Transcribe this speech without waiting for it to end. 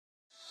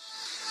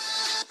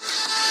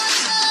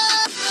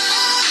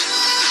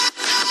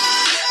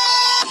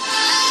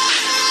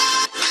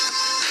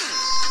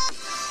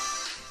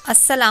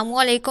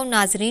अस्सलामुअलैकुम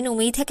नाजरीन,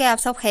 उम्मीद है कि आप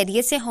सब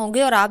खैरियत से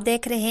होंगे और आप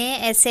देख रहे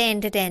हैं ऐसे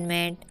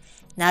एंटरटेनमेंट।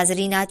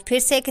 नाजरीन, आज फिर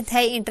से एक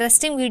इंतहाई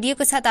इंटरेस्टिंग वीडियो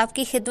के साथ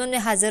आपकी खिदमत में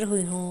हाजिर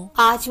हुई हूँ।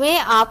 आज मैं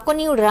आपको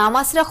न्यू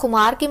ड्रामा सिर्फ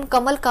खुमार की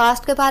मुकम्मल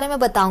कास्ट के बारे में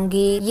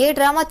बताऊंगी। ये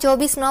ड्रामा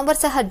 24 नवंबर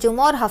से हर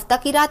जुम्मा और हफ्ता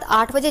की रात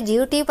 8 बजे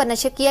जियो टीवी पर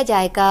नशर किया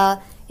जाएगा।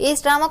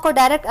 इस ड्रामा को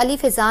डायरेक्ट अली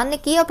फैजान ने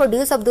किया और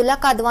प्रोड्यूस अब्दुल्ला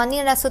कादवानी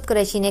और नसुद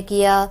कुरैशी ने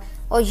किया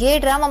और ये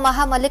ड्रामा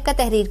महा मलिक का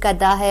तहरीर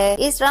करता है।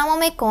 इस ड्रामा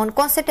में कौन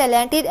कौन से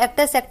टैलेंटेड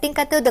एक्टर्स एक्टिंग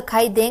करते हुए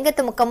दिखाई देंगे,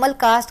 तो मुकम्मल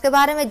कास्ट के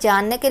बारे में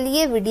जानने के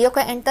लिए वीडियो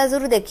का एंड तक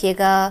जरूर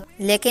देखिएगा।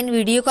 लेकिन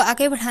वीडियो को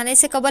आगे बढ़ाने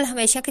से कबल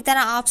हमेशा की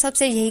तरह आप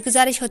सबसे यही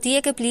गुजारिश होती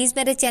है कि प्लीज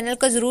मेरे चैनल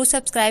को जरूर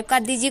सब्सक्राइब कर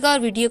दीजिएगा और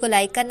वीडियो को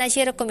लाइक करना,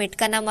 शेयर और कमेंट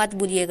करना मत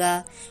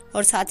भूलिएगा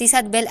और साथ ही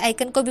साथ बेल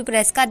आइकन को भी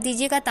प्रेस कर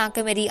दीजिएगा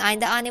ताकि मेरी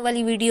आइंदा आने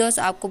वाली वीडियोस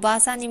आपको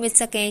बआसानी मिल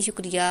सके।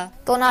 शुक्रिया।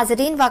 तो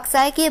नाजरीन, वक्त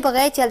आए कि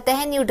बगैर चलते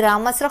हैं न्यू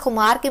ड्रामा सिर्फ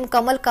खुमार की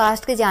मुकम्मल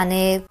कास्ट की जानिब।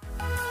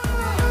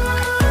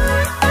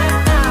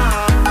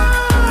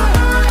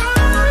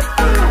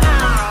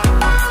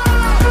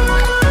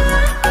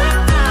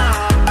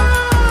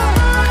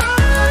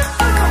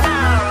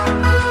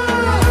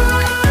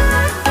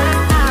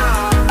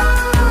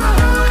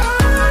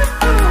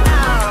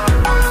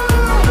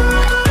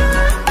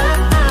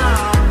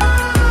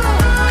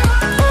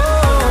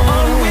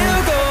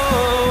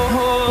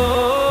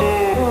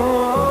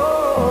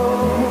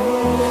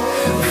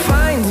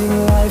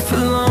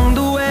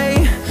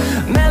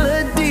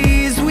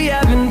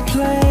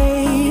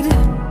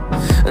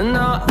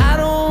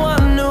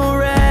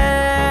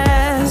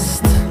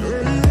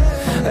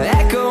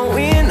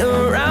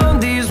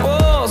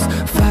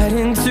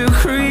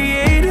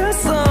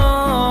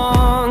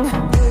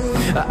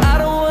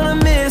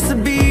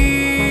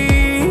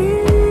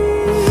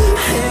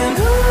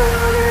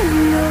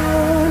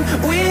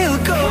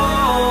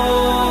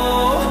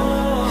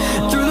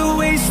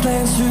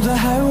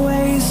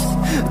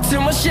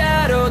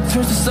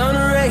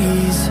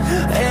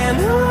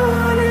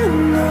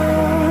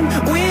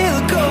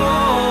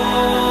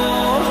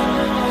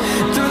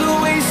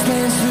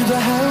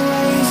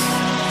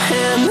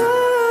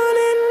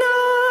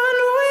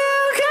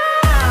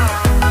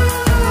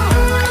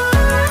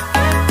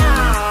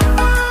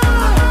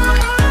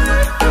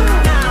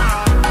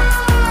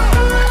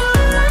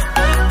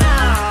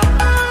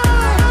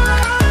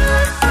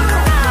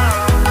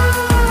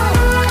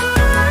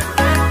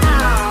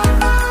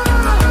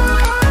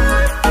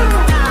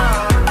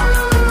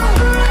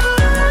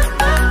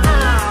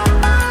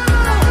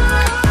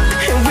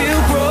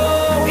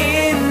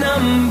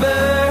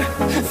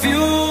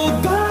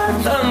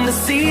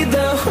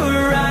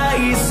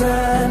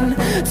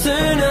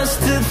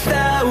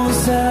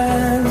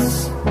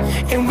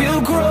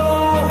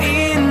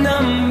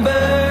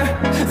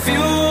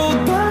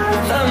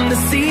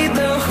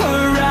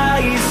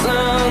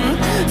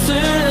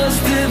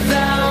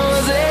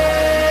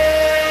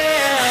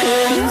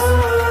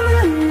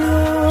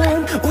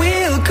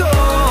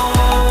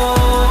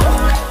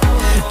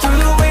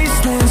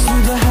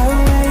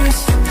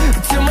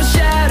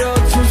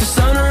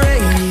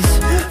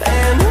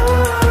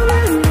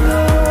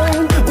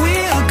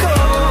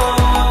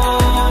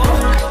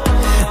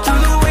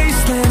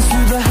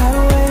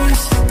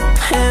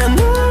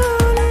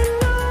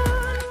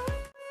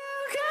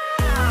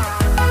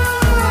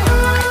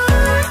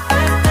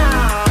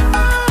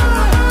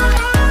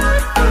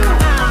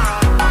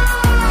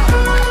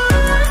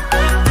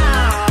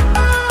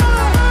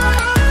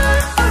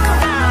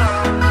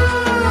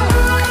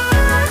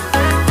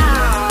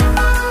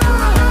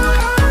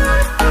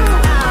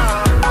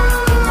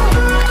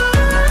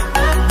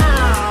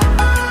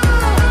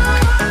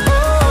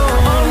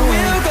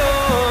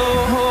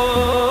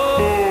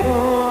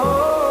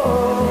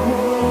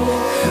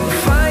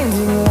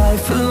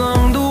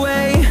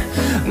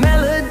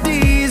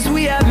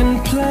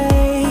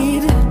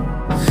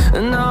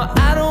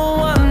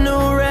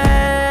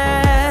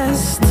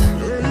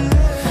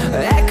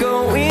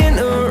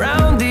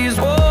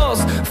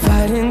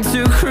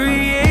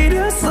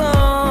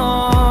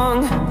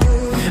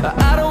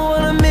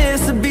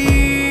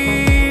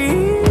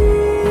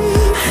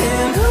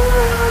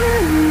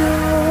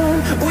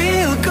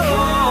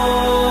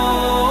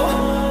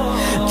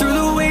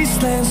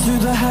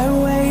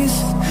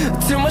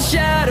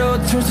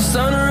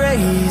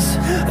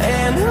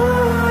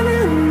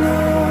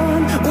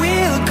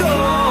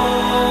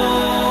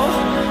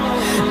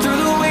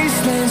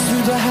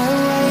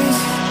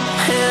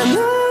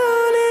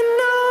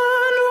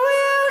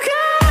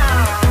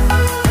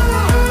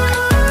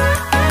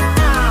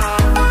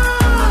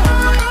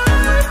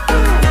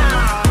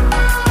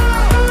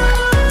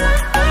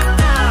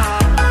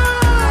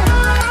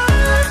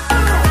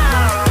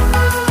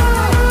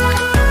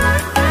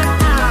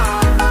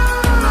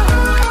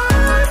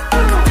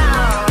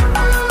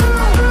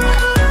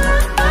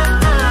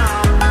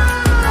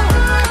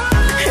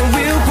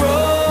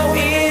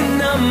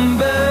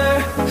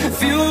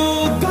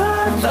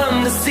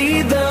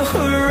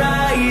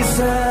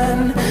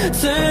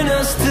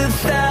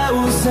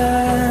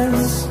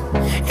 thousands,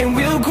 and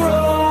we'll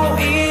grow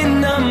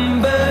in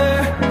number,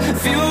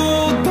 fuel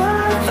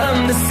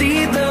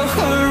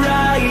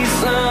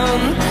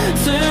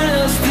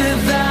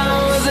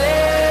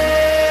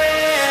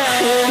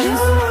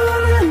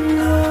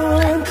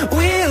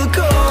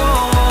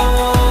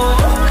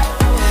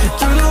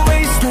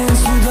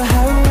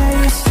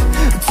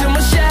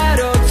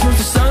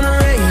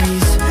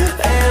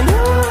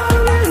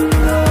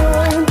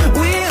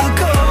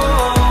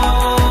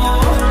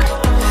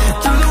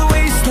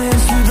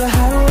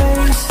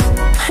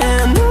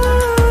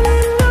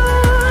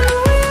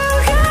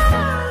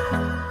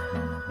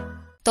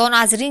तो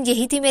नाजरीन,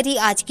 यही थी मेरी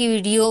आज की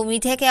वीडियो।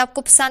 उम्मीद है कि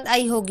आपको पसंद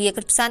आई होगी।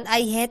 अगर पसंद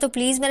आई है तो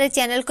प्लीज़ मेरे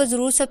चैनल को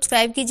ज़रूर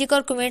सब्सक्राइब कीजिएगा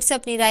और कमेंट से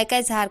अपनी राय का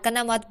इजहार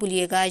करना मत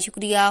भूलिएगा।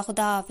 शुक्रिया।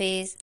 खुदा हाफिज़।